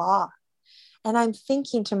of law. And I'm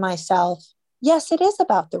thinking to myself, yes, it is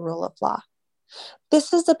about the rule of law.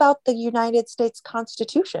 This is about the United States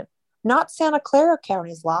Constitution, not Santa Clara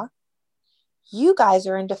County's law. You guys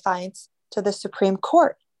are in defiance to the Supreme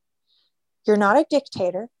Court. You're not a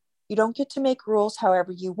dictator. You don't get to make rules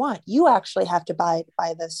however you want. You actually have to abide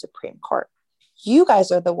by the Supreme Court. You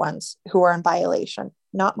guys are the ones who are in violation,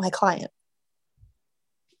 not my client.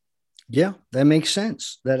 Yeah, that makes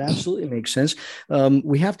sense. That absolutely makes sense.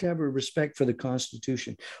 We have to have a respect for the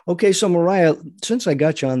Constitution. Okay, so Mariah, since I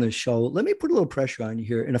got you on this show, let me put a little pressure on you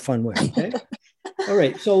here in a fun way. Okay. All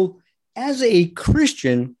right. So, as a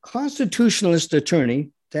Christian constitutionalist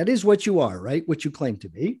attorney, that is what you are, right? What you claim to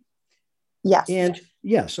be. Yes. And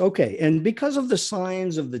yes, okay. And because of the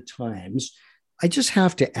signs of the times, I just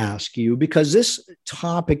have to ask you, because this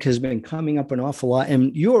topic has been coming up an awful lot,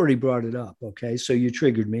 and you already brought it up, okay? So you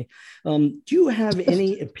triggered me. Do you have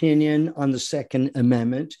any opinion on the Second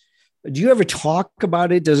Amendment? Do you ever talk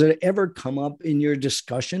about it? Does it ever come up in your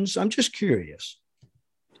discussions? I'm just curious.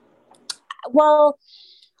 Well,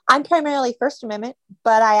 I'm primarily First Amendment,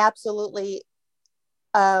 but I absolutely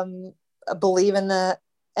believe in the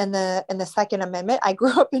Second Amendment. I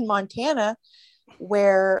grew up in Montana,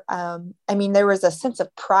 where there was a sense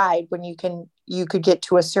of pride when you could get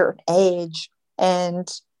to a certain age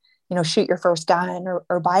and shoot your first gun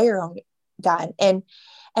or buy your own gun, and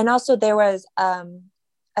also there was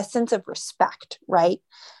a sense of respect, right?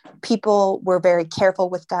 People were very careful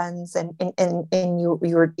with guns, and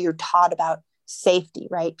you're taught about safety,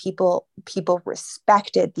 right? People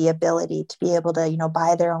respected the ability to be able to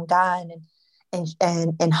buy their own gun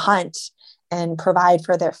and hunt and provide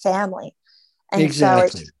for their family. And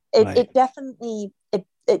exactly. So it definitely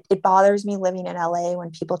it bothers me living in LA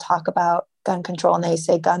when people talk about gun control and they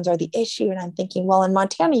say guns are the issue, and I'm thinking, well, in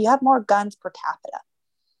Montana you have more guns per capita.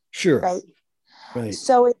 Sure. Right.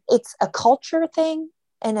 So it's a culture thing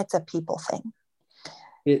and it's a people thing.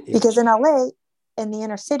 Because in LA, in the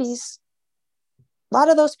inner cities, a lot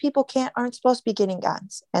of those people aren't supposed to be getting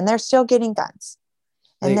guns, and they're still getting guns,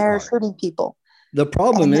 and they're shooting people. The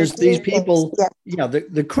problem is these people,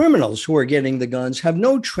 the criminals who are getting the guns have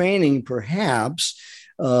no training, perhaps,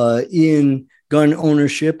 in gun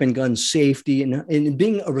ownership and gun safety and in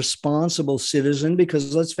being a responsible citizen,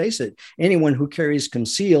 because let's face it, anyone who carries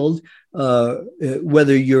concealed,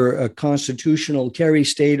 whether you're a constitutional carry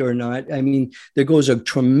state or not, there goes a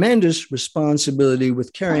tremendous responsibility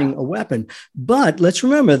with carrying a weapon. But let's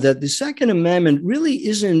remember that the Second Amendment really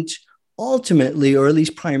isn't ultimately, or at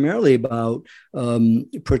least primarily, about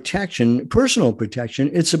personal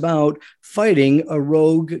protection. It's about fighting a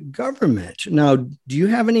rogue government. Now, do you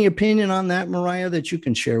have any opinion on that, Mariah, that you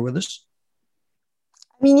can share with us?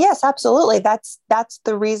 Yes, absolutely. That's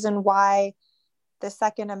the reason why the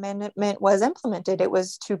Second Amendment was implemented. It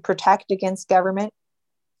was to protect against government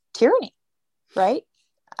tyranny, right?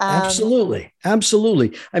 Absolutely. I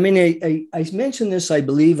mentioned this, I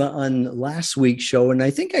believe, on last week's show, and I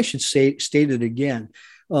think I should state it again.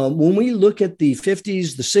 When we look at the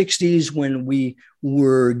 50s, the 60s, when we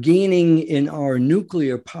were gaining in our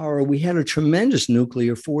nuclear power, we had a tremendous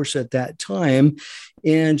nuclear force at that time.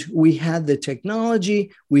 And we had the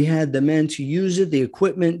technology, we had the men to use it, the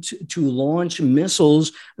equipment to launch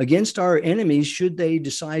missiles against our enemies should they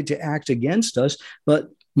decide to act against us. But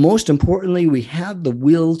most importantly, we have the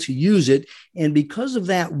will to use it. And because of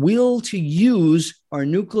that will to use our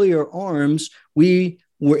nuclear arms, we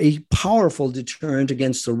were a powerful deterrent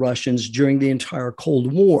against the Russians during the entire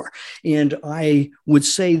Cold War. And I would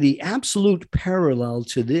say the absolute parallel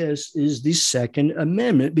to this is the Second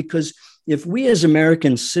Amendment, because if we as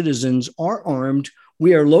American citizens are armed,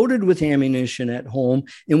 we are loaded with ammunition at home,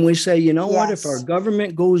 and we say, what, if our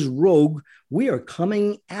government goes rogue, we are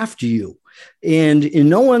coming after you. And in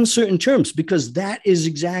no uncertain terms, because that is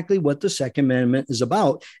exactly what the Second Amendment is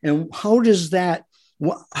about. And how does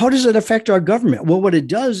it affect our government? Well, what it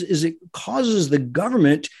does is it causes the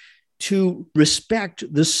government to respect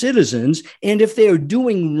the citizens, and if they are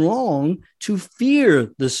doing wrong, to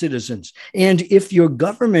fear the citizens. And if your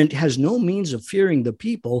government has no means of fearing the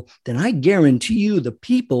people, then I guarantee you the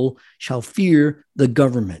people shall fear the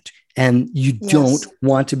government. And you don't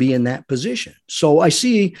want to be in that position. So I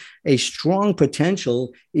see a strong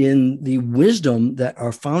potential in the wisdom that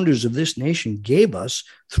our founders of this nation gave us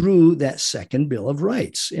through that Second Bill of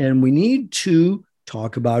Rights. And we need to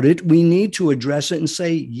talk about it. We need to address it and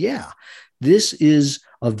say, this is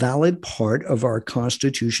a valid part of our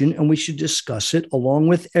Constitution, and we should discuss it along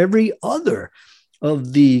with every other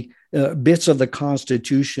of the bits of the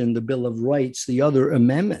Constitution, the Bill of Rights, the other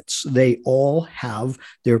amendments. They all have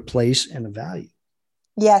their place and a value.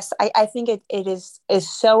 Yes, I think it is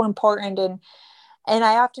so important. And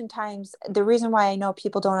I oftentimes, the reason why I know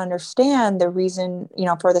people don't understand the reason,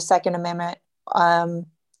 for the Second Amendment,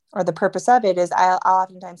 or the purpose of it is I'll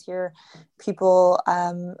oftentimes hear people,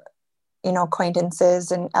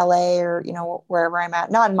 acquaintances in LA or, wherever I'm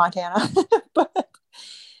at, not in Montana, but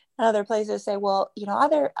other places say, well,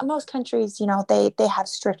 most countries, they have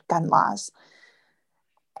strict gun laws.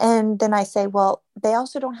 And then I say, well, they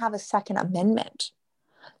also don't have a Second Amendment.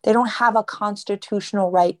 They don't have a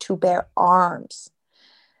constitutional right to bear arms.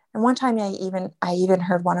 And one time I even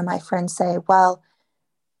heard one of my friends say, well,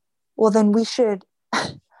 then we should,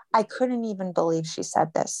 I couldn't even believe she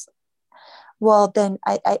said this. Well, then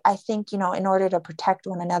I think, in order to protect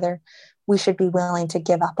one another, we should be willing to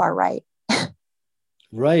give up our right.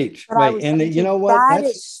 Right. But right. And thinking, you know what? That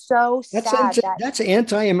is so sad. That's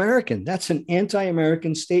anti-American. That's an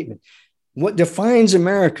anti-American statement. What defines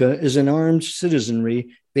America is an armed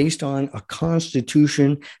citizenry based on a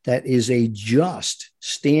constitution that is a just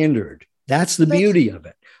standard. That's the beauty of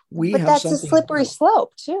it. But that's a slippery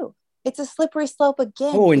slope too. It's a slippery slope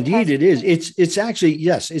again. Oh, indeed it is. It's actually,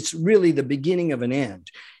 yes, it's really the beginning of an end.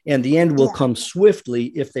 And the end will come swiftly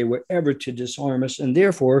if they were ever to disarm us. And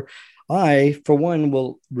therefore, I, for one,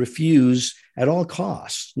 will refuse at all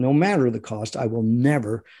costs, no matter the cost. I will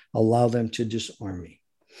never allow them to disarm me.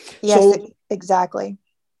 Yes, so, exactly.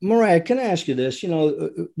 Mariah, can I ask you this?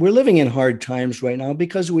 We're living in hard times right now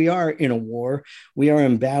because we are in a war. We are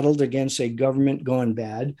embattled against a government gone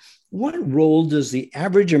bad. What role does the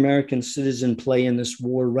average American citizen play in this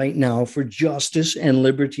war right now for justice and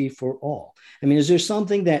liberty for all? I mean, is there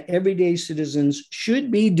something that everyday citizens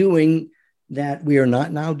should be doing that we are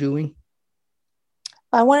not now doing?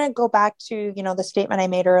 I want to go back to, the statement I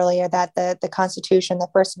made earlier that the Constitution, the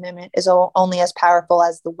First Amendment, is only as powerful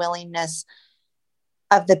as the willingness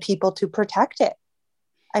of the people to protect it.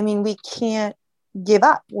 I mean, we can't give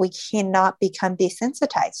up. We cannot become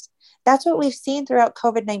desensitized. That's what we've seen throughout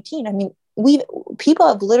COVID-19. I mean, people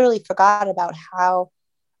have literally forgot about how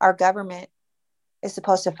our government is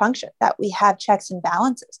supposed to function, that we have checks and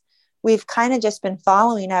balances. We've kind of just been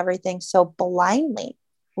following everything so blindly,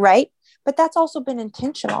 right? But that's also been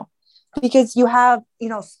intentional because you have,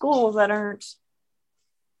 schools that aren't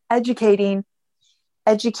educating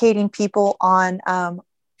people on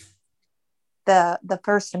the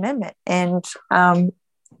First Amendment and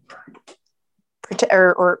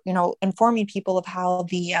informing people of how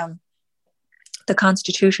the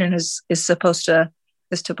Constitution is supposed to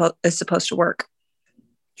work.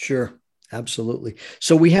 Sure. Absolutely.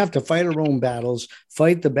 So we have to fight our own battles,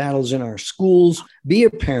 fight the battles in our schools, be a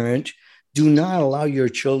parent. Do not allow your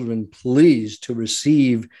children, please, to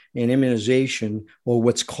receive an immunization or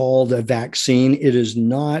what's called a vaccine. It is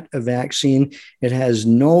not a vaccine. It has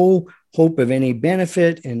no hope of any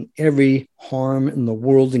benefit and every harm in the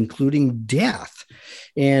world, including death.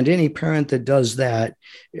 And any parent that does that,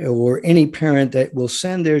 or any parent that will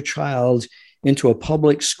send their child into a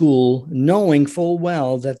public school, knowing full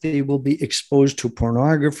well that they will be exposed to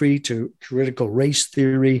pornography, to critical race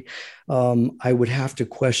theory, I would have to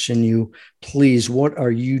question you, please, what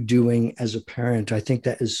are you doing as a parent? I think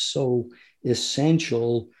that is so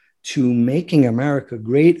essential to making America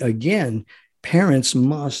great again. Parents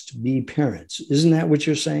must be parents. Isn't that what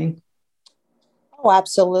you're saying? Oh,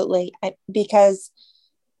 absolutely. Because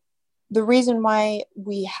the reason why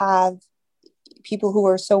we have people who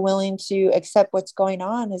are so willing to accept what's going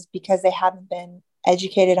on is because they haven't been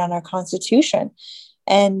educated on our Constitution.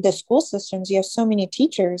 And the school systems, you have so many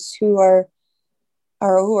teachers who are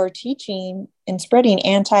teaching and spreading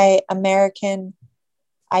anti-American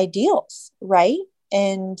ideals, right?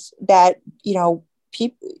 And that,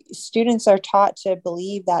 students are taught to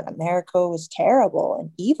believe that America was terrible and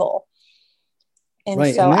evil. And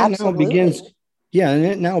right. so and that absolutely. Now begins, and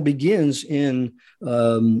it now begins in,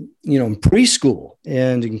 preschool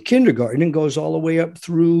and in kindergarten and goes all the way up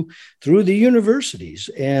through the universities.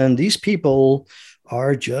 And these people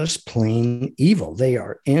are just plain evil. They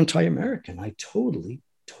are anti-American. I totally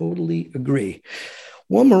agree.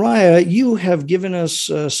 Well, Mariah, you have given us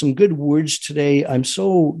some good words today. I'm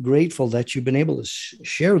so grateful that you've been able to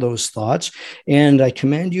share those thoughts. And I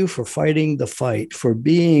commend you for fighting the fight, for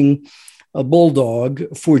being a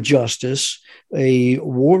bulldog for justice, a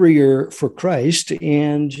warrior for Christ,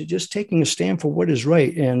 and just taking a stand for what is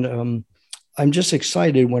right. And I'm just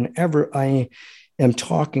excited whenever I am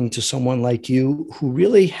talking to someone like you who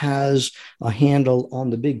really has a handle on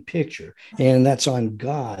the big picture, and that's on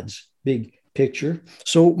God's big picture.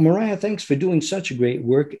 So, Mariah, thanks for doing such a great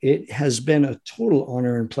work. It has been a total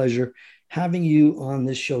honor and pleasure having you on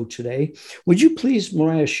this show today. Would you please,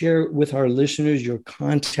 Mariah, share with our listeners your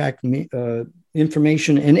contact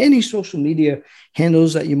information and any social media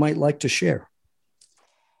handles that you might like to share?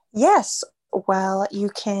 Yes. Well, you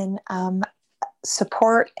can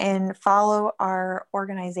support and follow our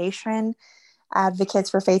organization, Advocates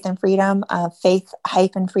for Faith and Freedom,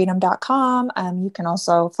 faith-freedom.com. You can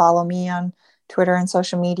also follow me on Twitter and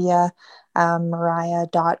social media,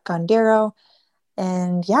 Mariah.Gondero.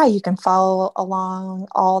 And yeah, you can follow along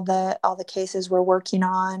all the cases we're working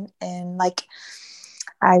on. And like,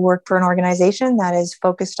 I work for an organization that is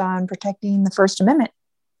focused on protecting the First Amendment.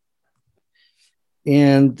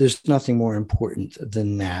 And there's nothing more important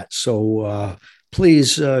than that. So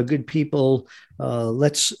please, good people,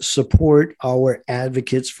 let's support our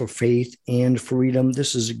Advocates for Faith and Freedom.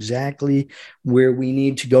 This is exactly where we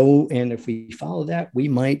need to go. And if we follow that, we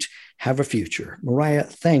might have a future. Mariah,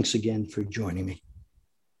 thanks again for joining me.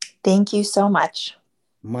 Thank you so much.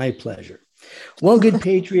 My pleasure. Well, good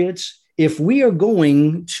patriots, if we are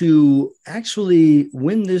going to actually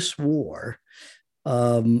win this war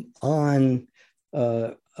on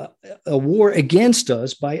a war against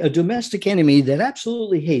us by a domestic enemy that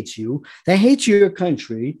absolutely hates you, that hates your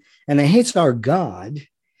country, and that hates our God,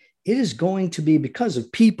 it is going to be because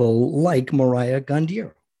of people like Mariah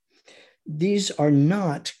Gondero. These are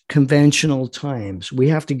not conventional times. We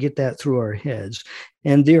have to get that through our heads.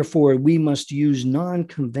 And therefore, we must use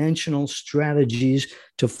non-conventional strategies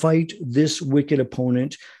to fight this wicked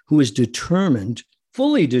opponent who is determined,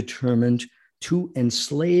 fully determined, to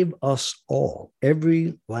enslave us all,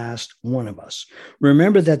 every last one of us.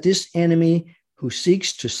 Remember that this enemy who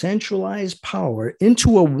seeks to centralize power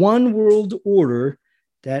into a one world order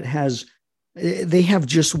that they have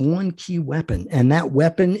just one key weapon, and that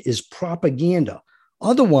weapon is propaganda,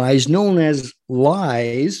 otherwise known as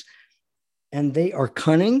lies. And they are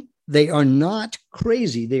cunning. They are not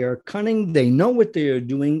crazy. They are cunning. They know what they are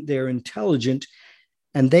doing. They're intelligent.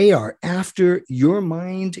 And they are after your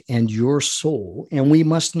mind and your soul, and we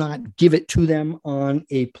must not give it to them on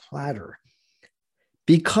a platter.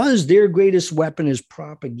 Because their greatest weapon is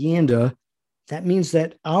propaganda, that means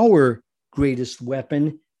that our greatest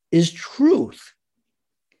weapon is truth.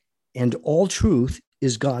 And all truth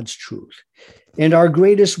is God's truth. And our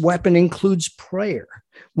greatest weapon includes prayer.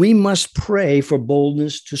 We must pray for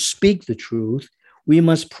boldness to speak the truth. We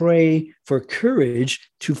must pray for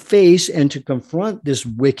courage to face and to confront this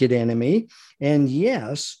wicked enemy. And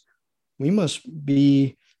yes, we must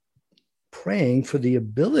be praying for the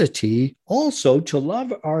ability also to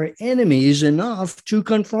love our enemies enough to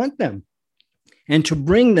confront them and to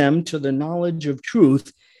bring them to the knowledge of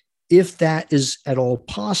truth, if that is at all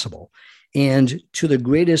possible. And to the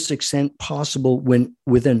greatest extent possible when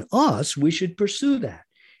within us, we should pursue that.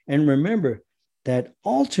 And remember that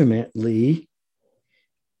ultimately,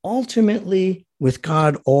 with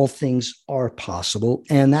God, all things are possible.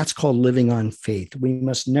 And that's called living on faith. We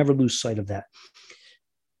must never lose sight of that.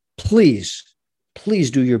 Please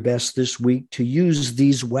do your best this week to use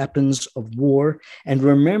these weapons of war. And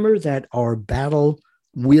remember that our battle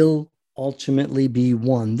will ultimately be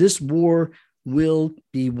won. This war will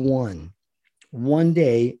be won one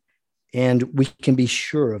day. And we can be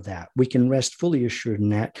sure of that. We can rest fully assured in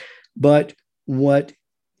that. But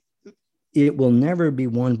it will never be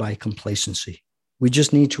won by complacency. We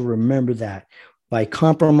just need to remember that. By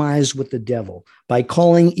compromise with the devil, by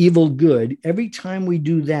calling evil good, every time we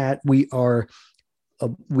do that, we are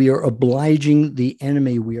obliging the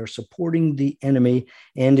enemy. We are supporting the enemy.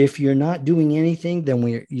 And if you're not doing anything,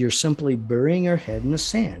 then you're simply burying your head in the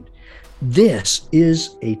sand. This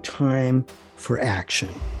is a time for action.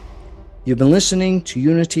 You've been listening to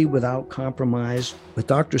Unity Without Compromise with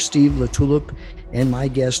Dr. Steve LaTulip and my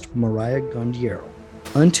guest, Mariah Gondero.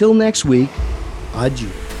 Until next week,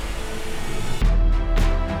 adieu.